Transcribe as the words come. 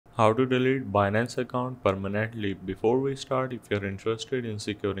How to delete Binance account permanently. Before we start, if you're interested in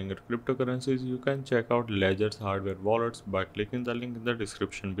securing your cryptocurrencies, you can check out Ledger's hardware wallets by clicking the link in the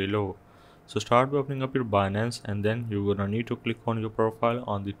description below. So start by opening up your Binance, and then you're gonna need to click on your profile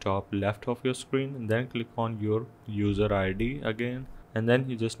on the top left of your screen, and then click on your user ID again, and then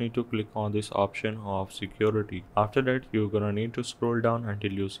you just need to click on this option of security. After that, you're gonna need to scroll down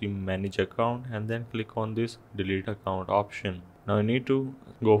until you see manage account, and then click on this delete account option. Now you need to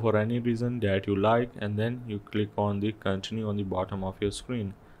go for any reason that you like, and then you click on the continue on the bottom of your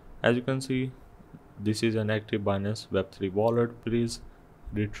screen. As you can see, this is an active Binance Web3 wallet. Please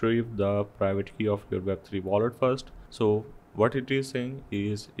retrieve the private key of your Web3 wallet first. So what it is saying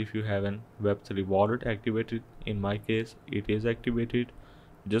is, if you have an Web3 wallet activated, in my case it is activated,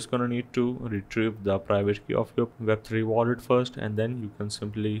 just gonna need to retrieve the private key of your Web3 wallet first, and then you can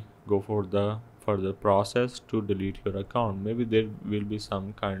simply go for the further process to delete your account. Maybe there will be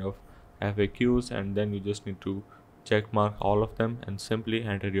some kind of FAQs, and then you just need to check mark all of them and simply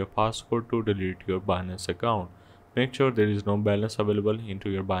enter your passcode to delete your Binance account. Make sure there is no balance available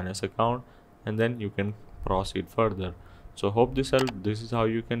into your Binance account, and then you can proceed further. So hope this helped. This is how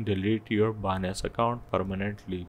you can delete your Binance account permanently.